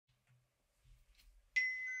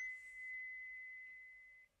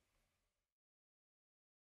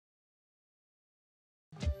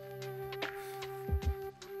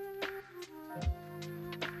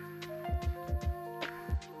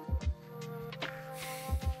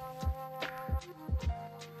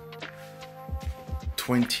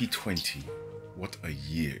2020, what a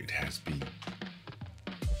year it has been.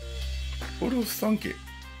 Who would have thunk it?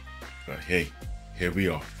 But hey, here we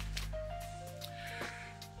are.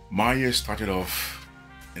 My year started off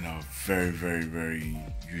in a very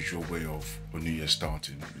usual way of a new year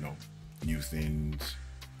starting. New things,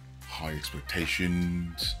 high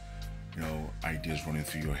expectations, ideas running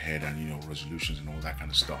through your head and, resolutions and all that kind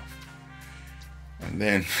of stuff. And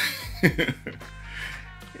then,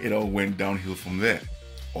 it all went downhill from there.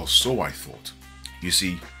 Or so I thought. You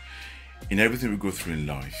see, in everything we go through in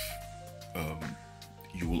life,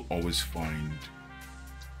 you will always find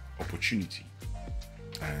opportunity.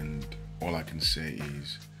 And all I can say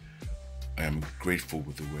is I am grateful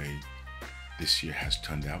with the way this year has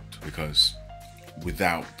turned out, because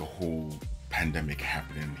without the whole pandemic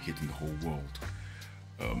happening, hitting the whole world,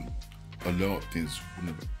 a lot of things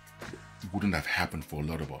wouldn't have happened for a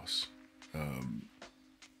lot of us.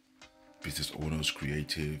 Business owners,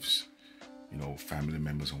 creatives, family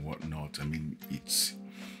members and whatnot. I mean,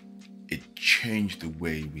 it changed the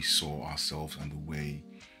way we saw ourselves and the way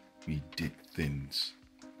we did things.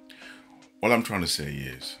 All I'm trying to say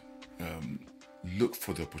is, look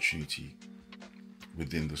for the opportunity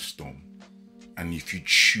within the storm. And if you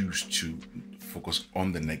choose to focus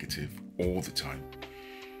on the negative all the time,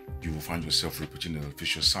 you will find yourself repeating a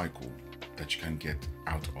vicious cycle that you can get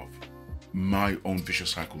out of. My own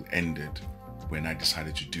vicious cycle ended when I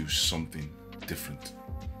decided to do something different.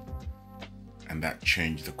 And that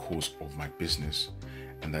changed the course of my business,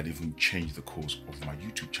 and that even changed the course of my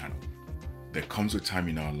YouTube channel. There comes a time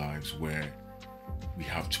in our lives where we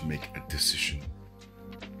have to make a decision.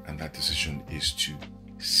 And that decision is to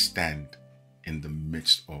stand in the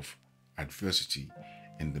midst of adversity,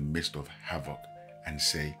 in the midst of havoc, and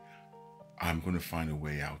say, I'm going to find a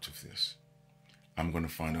way out of this. I'm going to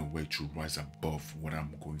find a way to rise above what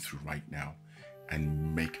I'm going through right now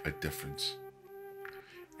and make a difference.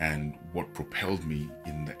 And what propelled me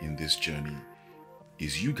in this journey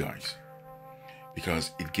is you guys,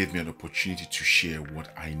 because it gave me an opportunity to share what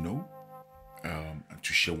I know, and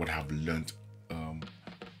to share what I've learned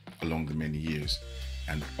along the many years,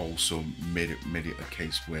 and also made it a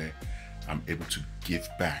case where I'm able to give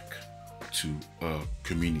back to a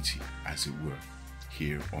community, as it were,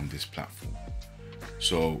 here on this platform.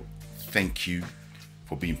 So thank you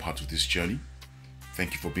for being part of this journey.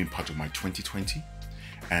 Thank you for being part of my 2020.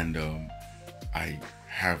 And I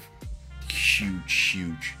have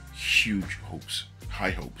huge hopes,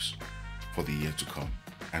 high hopes for the year to come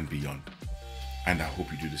and beyond. And I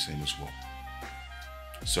hope you do the same as well.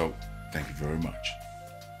 So thank you very much.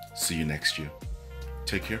 See you next year.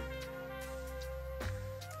 Take care.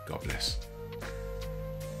 God bless.